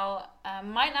just now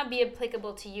might not be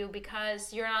applicable to you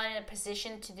because you're not in a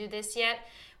position to do this yet.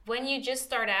 When you just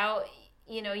start out,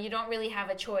 you don't really have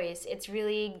a choice. It's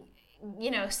really,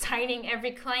 signing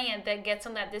every client that gets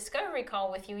on that discovery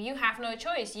call with you. You have no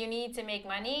choice. You need to make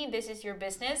money. This is your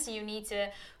business. You need to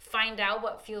find out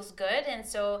what feels good. And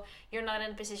so you're not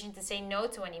in a position to say no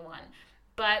to anyone.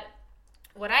 But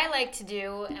what I like to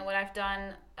do, and what I've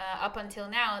done up until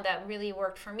now that really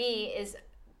worked for me, is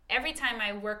every time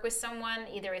I work with someone,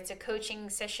 either it's a coaching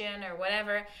session or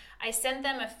whatever, I send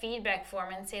them a feedback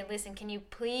form and say, listen, can you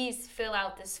please fill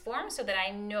out this form so that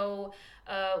I know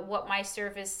what my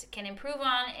service can improve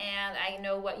on, and I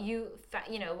know what you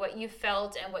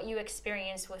felt and what you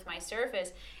experienced with my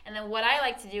service. And then what I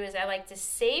like to do is I like to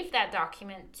save that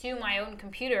document to my own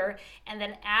computer and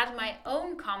then add my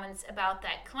own comments about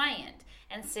that client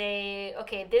and say,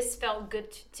 okay, this felt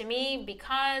good to me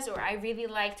because, or I really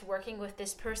liked working with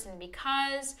this person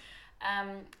because,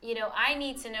 I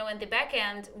need to know in the back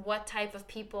end what type of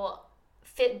people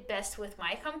fit best with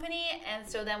my company. And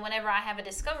so then whenever I have a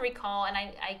discovery call and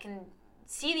I can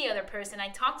see the other person, I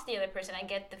talk to the other person, I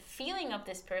get the feeling of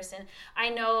this person, I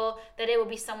know that it will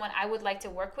be someone I would like to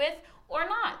work with or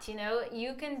not.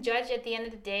 You can judge at the end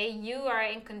of the day. You are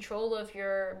in control of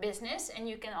your business, and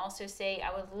you can also say,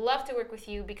 I would love to work with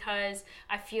you because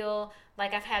I feel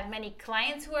like I've had many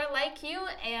clients who are like you,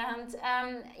 and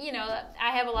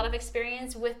I have a lot of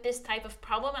experience with this type of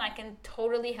problem, and I can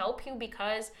totally help you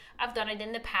because I've done it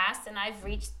in the past and I've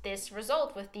reached this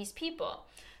result with these people.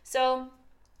 So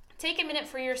take a minute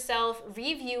for yourself,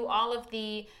 review all of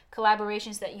the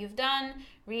collaborations that you've done,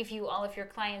 review all of your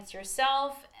clients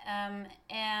yourself,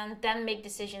 and then make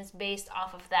decisions based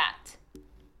off of that.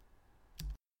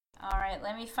 All right,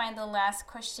 let me find the last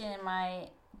question in my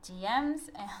DMs.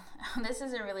 And this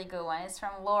is a really good one. It's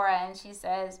from Laura, and she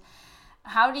says,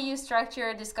 how do you structure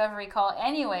a discovery call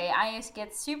anyway? I just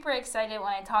get super excited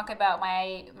when I talk about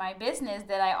my business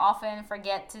that I often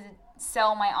forget to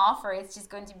sell my offer. It's just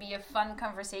going to be a fun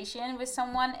conversation with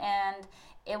someone, and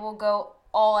it will go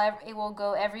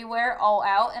everywhere, all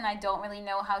out, and I don't really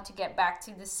know how to get back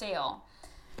to the sale.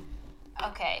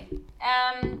 Okay.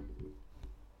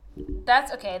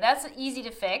 That's easy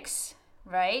to fix,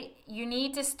 right? You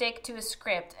need to stick to a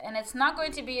script, and it's not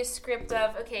going to be a script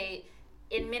of, okay,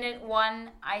 in minute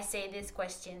 1 I say this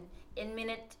question, in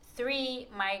minute 3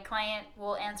 my client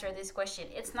will answer this question.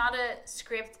 It's not a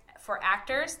script for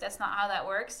actors. That's not how that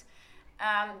works.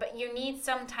 But you need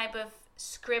some type of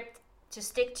script to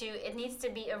stick to. It needs to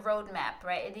be a roadmap,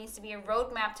 right? It needs to be a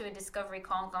roadmap to a discovery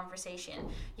call conversation.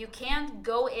 You can't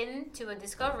go into a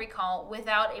discovery call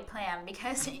without a plan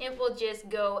because it will just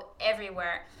go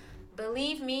everywhere.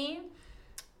 Believe me,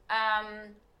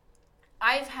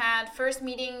 I've had first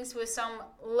meetings with some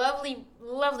lovely,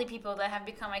 lovely people that have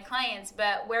become my clients,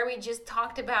 but where we just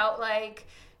talked about like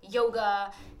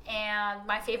yoga and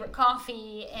my favorite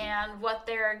coffee and what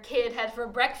their kid had for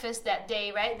breakfast that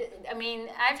day, right? I mean,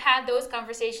 I've had those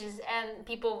conversations and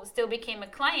people still became a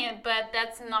client, but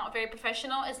that's not very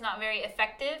professional. It's not very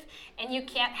effective, and you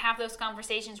can't have those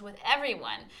conversations with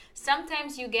everyone.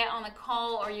 Sometimes you get on a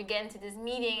call or you get into this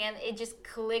meeting and it just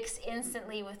clicks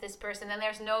instantly with this person, and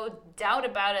there's no doubt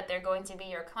about it, they're going to be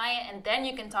your client, and then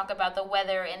you can talk about the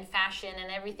weather and fashion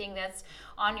and everything that's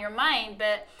on your mind.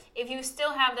 But if you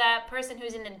still have that person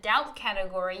who's in the doubt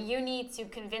category, you need to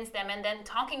convince them, and then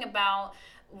talking about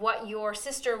what your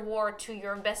sister wore to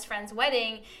your best friend's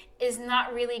wedding is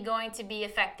not really going to be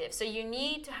effective. So you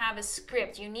need to have a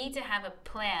script, you need to have a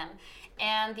plan.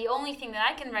 And the only thing that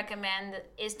I can recommend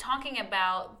is talking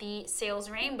about the sales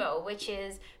rainbow, which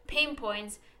is pain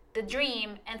points, the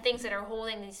dream, and things that are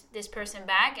holding this person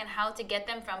back, and how to get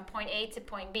them from point A to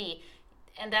point B.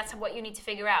 And that's what you need to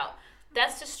figure out.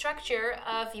 That's the structure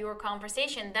of your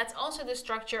conversation. That's also the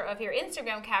structure of your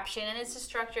Instagram caption, and it's the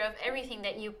structure of everything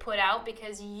that you put out,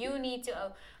 because you need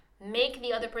to make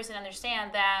the other person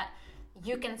understand that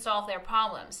you can solve their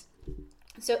problems.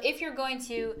 So if you're going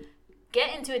to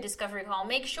get into a discovery call,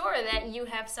 make sure that you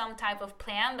have some type of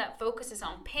plan that focuses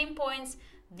on pain points,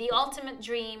 the ultimate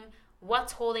dream,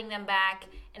 what's holding them back,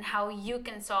 and how you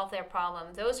can solve their problem.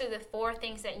 Those are the 4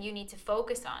 things that you need to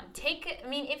focus on.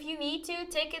 If you need to,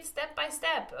 take it step by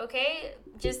step, okay?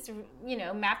 Just,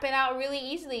 map it out really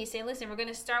easily. Say, listen, we're going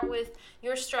to start with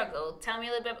your struggle. Tell me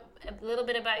a little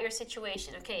bit about your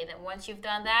situation. Okay, then once you've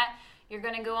done that, you're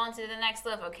going to go on to the next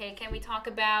level. Okay, can we talk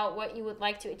about what you would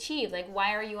like to achieve? Like,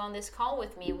 why are you on this call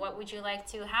with me? What would you like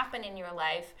to happen in your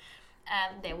life?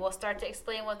 They will start to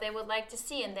explain what they would like to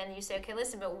see, and then you say, okay,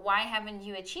 listen, but why haven't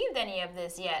you achieved any of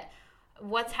this yet?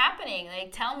 What's happening?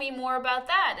 Like, tell me more about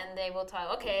that. And they will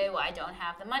talk, okay, well, I don't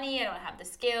have the money, I don't have the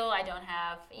skill, I don't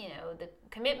have, the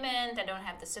commitment, I don't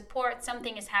have the support.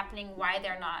 Something is happening why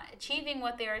they're not achieving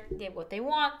what they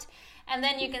want. And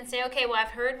then you can say, okay, well, I've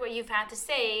heard what you've had to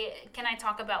say. Can I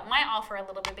talk about my offer a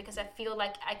little bit, because I feel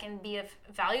like I can be of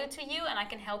value to you and I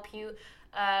can help you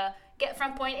get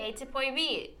from point A to point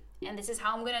B. And this is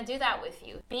how I'm going to do that with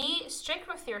you. Be strict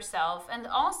with yourself, and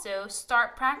also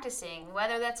start practicing,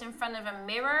 whether that's in front of a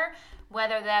mirror,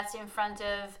 whether that's in front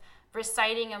of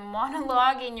reciting a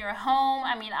monologue in your home.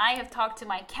 I have talked to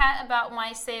my cat about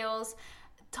my sales.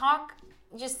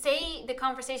 Just say the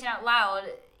conversation out loud,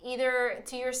 either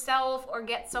to yourself or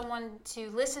get someone to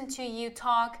listen to you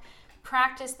talk.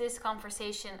 Practice this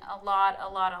conversation a lot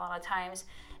of times.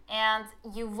 And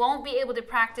you won't be able to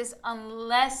practice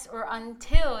unless or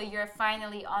until you're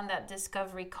finally on that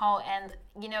discovery call. And,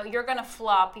 you're going to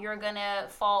flop. You're going to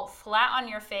fall flat on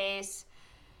your face.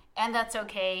 And that's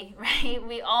okay, right?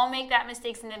 We all make that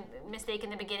mistake in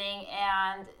the beginning.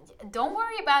 And don't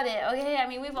worry about it, okay?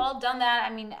 We've all done that.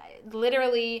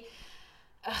 Literally,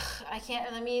 I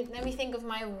can't. Let me think of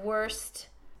my worst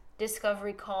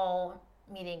discovery call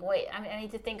meeting. Wait, I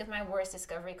need to think of my worst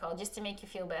discovery call just to make you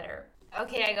feel better.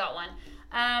 Okay, I got one.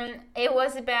 It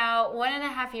was about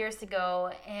 1.5 years ago,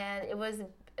 and it was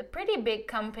a pretty big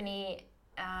company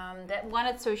that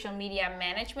wanted social media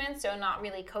management, so not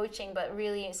really coaching, but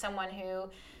really someone who,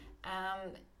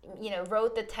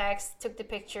 wrote the text, took the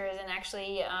pictures, and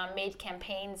actually made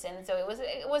campaigns. And so it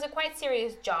was a quite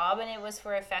serious job, and it was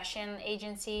for a fashion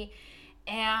agency,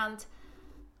 and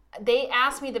they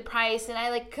asked me the price, and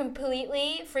I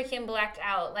completely freaking blacked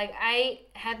out. I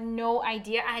had no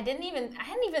idea. I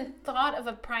hadn't even thought of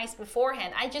a price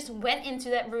beforehand. I just went into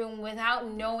that room without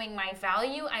knowing my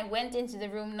value. I went into the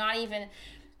room not even,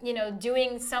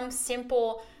 doing some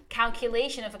simple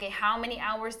calculation of, okay, how many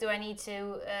hours do I need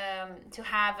to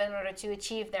have in order to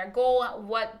achieve their goal?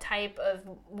 What type of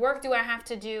work do I have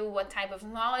to do? What type of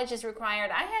knowledge is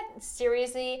required?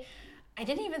 I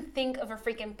didn't even think of a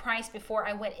freaking price before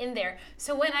I went in there.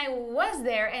 So when I was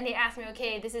there and they asked me,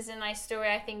 okay, this is a nice story,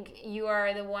 I think you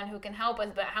are the one who can help us,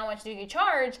 but how much do you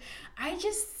charge? I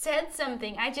just said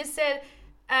something. I just said,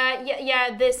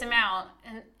 yeah, this amount.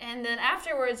 And then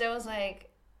afterwards I was like,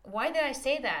 why did I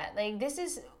say that? This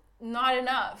is not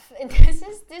enough. This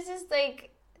is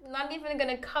not even going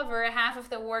to cover half of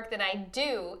the work that I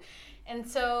do. And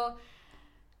so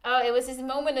it was this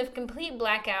moment of complete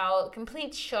blackout,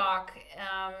 complete shock,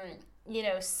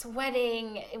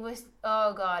 sweating. It was,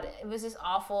 oh God, it was just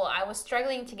awful. I was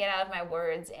struggling to get out of my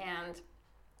words. And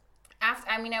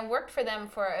I worked for them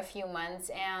for a few months,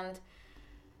 and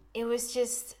it was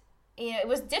just, it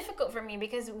was difficult for me,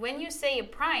 because when you say a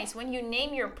price, when you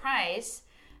name your price,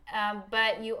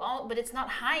 but it's not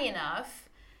high enough,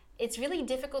 it's really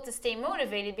difficult to stay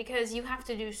motivated, because you have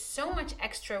to do so much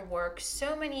extra work,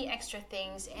 so many extra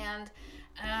things. And,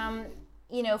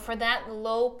 for that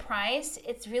low price,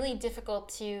 it's really difficult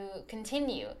to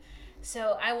continue.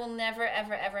 So I will never,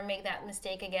 ever, ever make that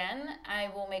mistake again. I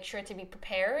will make sure to be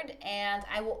prepared, and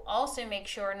I will also make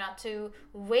sure not to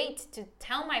wait to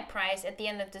tell my price at the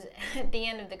end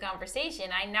of the conversation.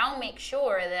 I now make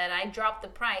sure that I drop the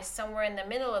price somewhere in the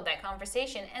middle of that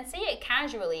conversation and say it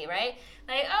casually, right?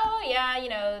 Oh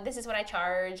yeah, this is what I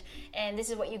charge, and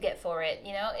this is what you get for it.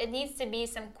 It needs to be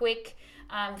some quick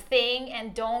thing,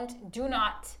 and do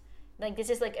not.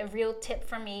 This is a real tip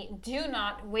from me. Do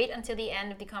not wait until the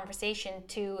end of the conversation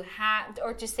to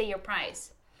say your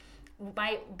price.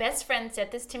 My best friend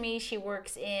said this to me. She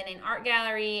works in an art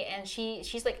gallery, and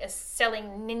she's like a selling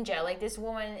ninja. This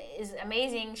woman is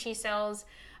amazing. She sells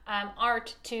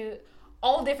art to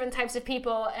all different types of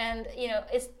people, and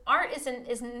art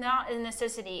is not a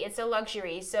necessity, it's a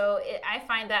luxury. So I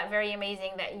find that very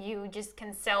amazing that you just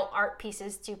can sell art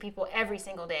pieces to people every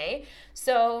single day.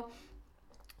 So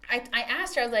I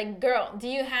asked her, I was like, girl, do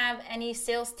you have any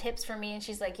sales tips for me? And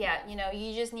she's like, yeah,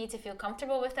 you just need to feel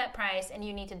comfortable with that price, and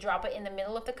you need to drop it in the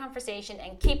middle of the conversation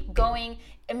and keep going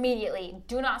immediately.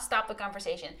 Do not stop the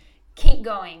conversation. Keep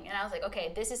going. And I was like,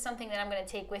 okay, this is something that I'm going to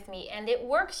take with me. And it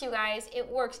works, you guys. It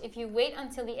works. If you wait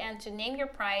until the end to name your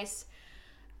price,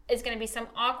 it's going to be some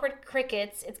awkward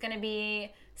crickets. It's going to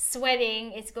be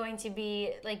sweating. It's going to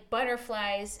be like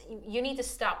butterflies. You need to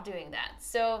stop doing that.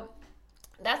 So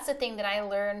that's the thing that I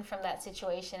learned from that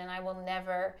situation, and I will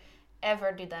never,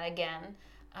 ever do that again.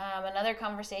 Another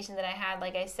conversation that I had,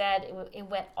 like I said, it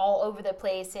went all over the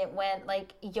place. It went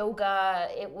like yoga.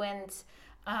 It went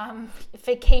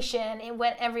vacation. It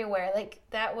went everywhere. Like,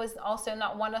 that was also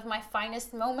not one of my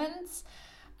finest moments.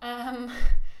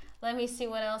 Let me see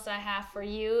what else I have for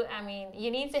you. I mean,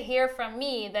 you need to hear from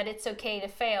me that it's okay to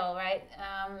fail, right?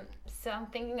 So I'm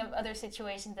thinking of other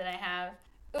situations that I have.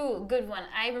 Ooh, good one.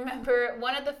 I remember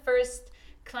one of the first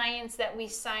clients that we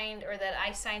signed, or that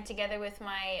I signed together with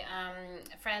my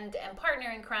friend and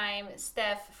partner in crime,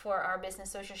 Steph, for our business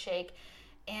Social Shake.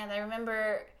 And I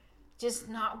remember just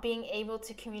not being able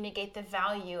to communicate the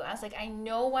value. I was like, I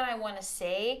know what I want to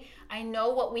say. I know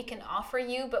what we can offer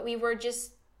you, but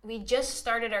we just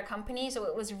started our company, so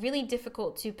it was really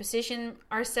difficult to position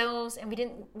ourselves, and we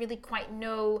didn't really quite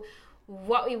know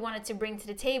what we wanted to bring to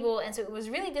the table, and so it was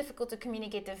really difficult to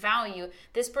communicate the value.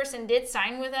 This person did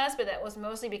sign with us, but that was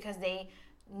mostly because they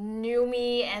knew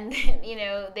me, and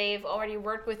they've already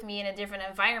worked with me in a different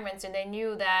environment, and they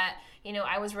knew that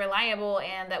I was reliable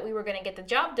and that we were going to get the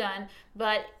job done.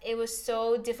 But it was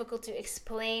so difficult to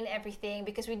explain everything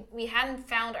because we hadn't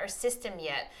found our system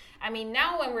yet. I mean,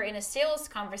 now when we're in a sales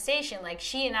conversation, like,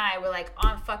 she and I were like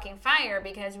on fucking fire,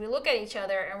 because we look at each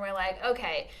other and we're like,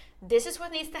 okay, this is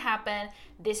what needs to happen.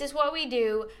 This is what we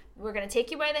do. We're going to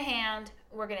take you by the hand.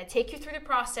 We're going to take you through the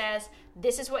process.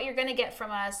 This is what you're going to get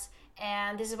from us.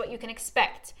 And this is what you can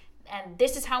expect. And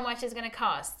this is how much it's going to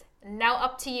cost. Now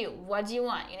up to you. What do you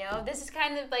want? This is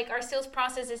kind of like our sales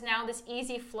process is now this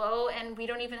easy flow, and we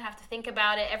don't even have to think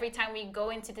about it. Every time we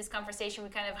go into this conversation, we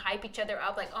kind of hype each other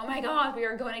up like, oh my God, we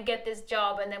are going to get this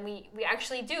job. And then we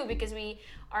actually do, because we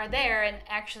are there and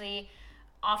actually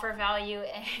offer value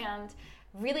and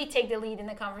really take the lead in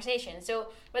the conversation.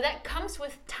 But that comes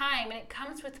with time, and it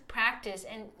comes with practice.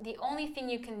 And the only thing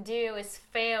you can do is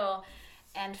fail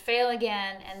and fail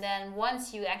again. And then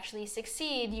once you actually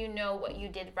succeed, you know what you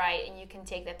did right, and you can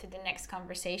take that to the next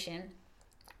conversation.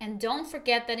 And don't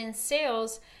forget that in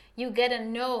sales, you get a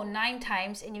no 9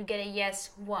 times and you get a yes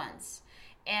once.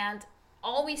 And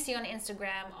all we see on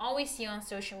Instagram, all we see on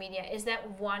social media is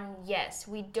that one yes.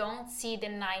 We don't see the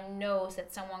 9 no's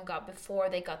that someone got before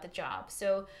they got the job.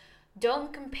 So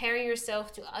don't compare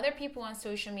yourself to other people on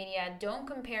social media. Don't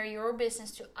compare your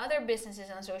business to other businesses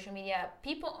on social media.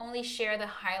 People only share the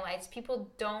highlights. People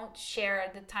don't share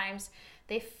the times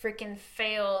they freaking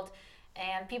failed.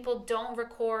 And people don't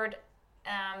record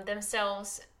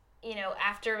themselves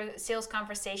after a sales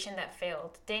conversation that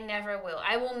failed. They never will.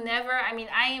 I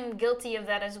am guilty of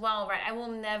that as well, right? I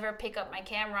will never pick up my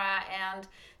camera and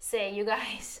say, you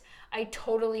guys, I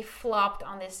totally flopped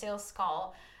on this sales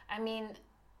call. I mean,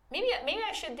 maybe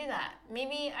I should do that.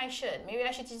 Maybe I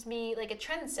should just be like a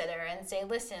trendsetter and say,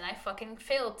 listen, I fucking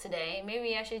failed today.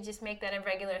 Maybe I should just make that a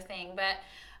regular thing. But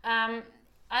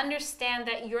understand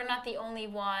that you're not the only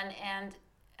one, and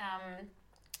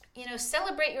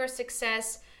celebrate your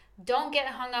success. Don't get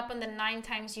hung up on the 9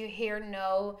 times you hear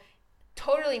no.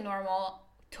 Totally normal.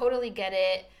 Totally get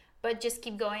it. But just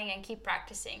keep going and keep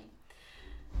practicing.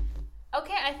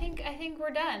 Okay, I think we're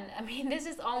done. I mean, this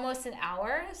is almost an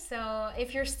hour. So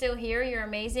if you're still here, you're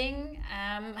amazing.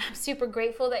 I'm super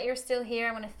grateful that you're still here.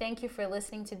 I want to thank you for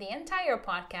listening to the entire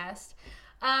podcast.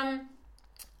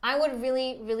 I would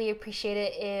really, really appreciate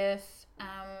it if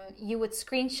you would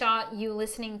screenshot you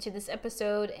listening to this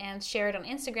episode and share it on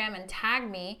Instagram and tag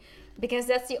me, because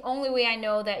that's the only way I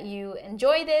know that you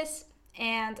enjoy this,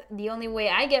 and the only way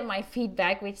I get my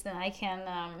feedback, which then I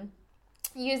can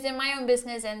use in my own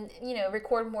business and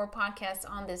record more podcasts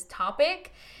on this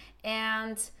topic.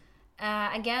 And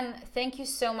again, thank you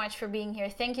so much for being here.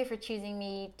 Thank you for choosing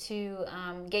me to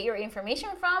get your information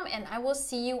from, and I will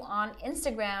see you on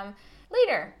Instagram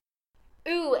later.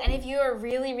 Ooh, and if you are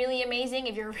really, really amazing,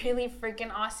 if you're really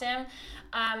freaking awesome,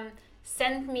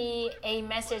 send me a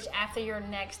message after your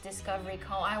next discovery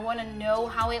call. I want to know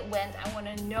how it went. I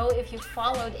want to know if you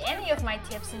followed any of my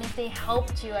tips and if they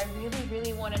helped you. I really,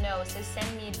 really want to know. So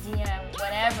send me a DM,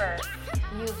 whatever.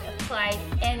 you've applied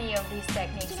any of these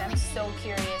techniques. I'm so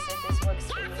curious if this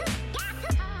works for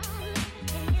you.